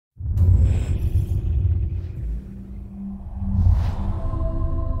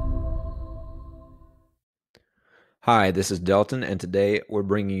Hi, this is Delton, and today we're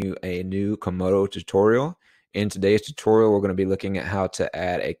bringing you a new Komodo tutorial. In today's tutorial, we're going to be looking at how to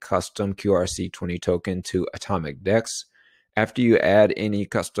add a custom QRC20 token to AtomicDEX. After you add any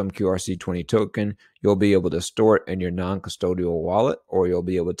custom QRC20 token, you'll be able to store it in your non-custodial wallet, or you'll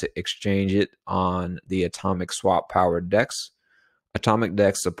be able to exchange it on the Atomic Swap-powered DEX.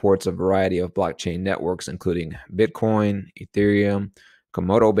 AtomicDEX supports a variety of blockchain networks, including Bitcoin, Ethereum,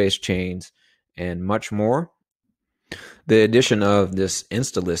 Komodo-based chains, and much more. The addition of this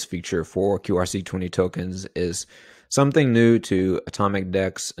InstaList feature for QRC20 tokens is something new to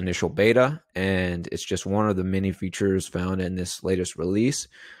AtomicDEX initial beta, and it's just one of the many features found in this latest release.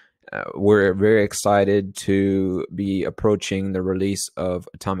 We're very excited to be approaching the release of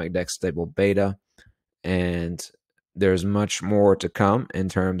AtomicDEX stable beta, and there's much more to come in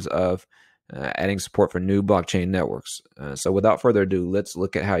terms of adding support for new blockchain networks. So without further ado, let's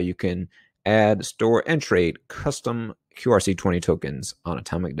look at how you can add, store, and trade custom QRC20 tokens on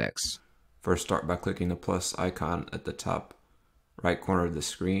AtomicDEX. First, start by clicking the plus icon at the top right corner of the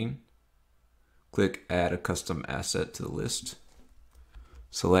screen. Click Add a Custom Asset to the list.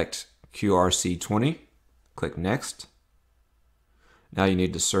 Select QRC20. Click Next. Now you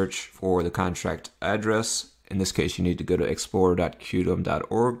need to search for the contract address. In this case, you need to go to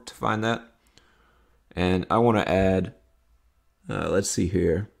explorer.qdom.org to find that. And I want to add, let's see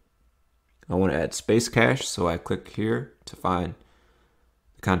here. I want to add space cache, so I click here to find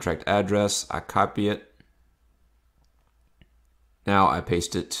the contract address. I copy it. Now I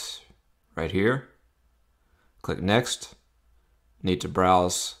paste it right here. Click Next. Need to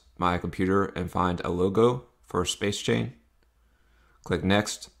browse my computer and find a logo for space chain. Click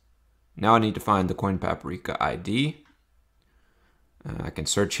Next. Now I need to find the Coin Paprika ID. I can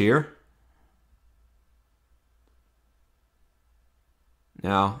search here.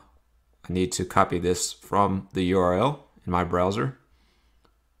 Now I need to copy this from the URL in my browser.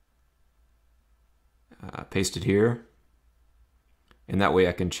 Paste it here. And that way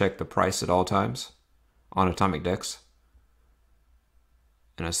I can check the price at all times on AtomicDEX.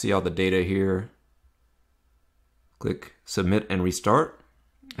 And I see all the data here. Click Submit and Restart.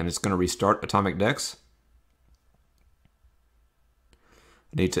 And it's going to restart AtomicDEX.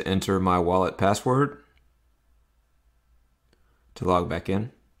 I need to enter my wallet password to log back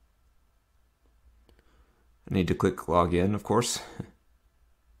in. I need to click log in, of course.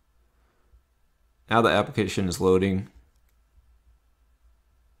 Now the application is loading.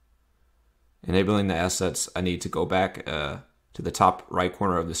 Enabling the assets, I need to go back to the top right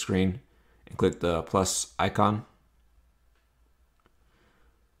corner of the screen and click the plus icon.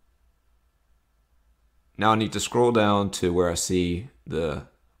 Now I need to scroll down to where I see the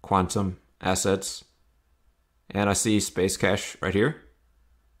quantum assets, and I see space cache right here.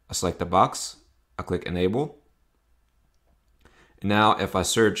 I select the box, I click enable. And now if I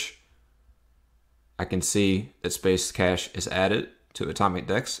search, I can see that space cache is added to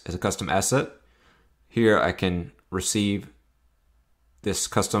AtomicDEX as a custom asset. Here I can receive this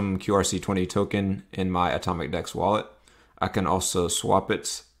custom QRC20 token in my AtomicDEX wallet. I can also swap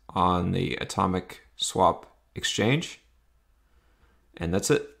it on the Atomic Swap exchange. And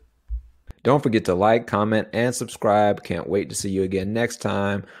that's it. Don't forget to like, comment, and subscribe. Can't wait to see you again next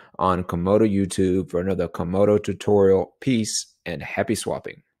time on Komodo YouTube for another Komodo tutorial. Peace and happy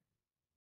swapping.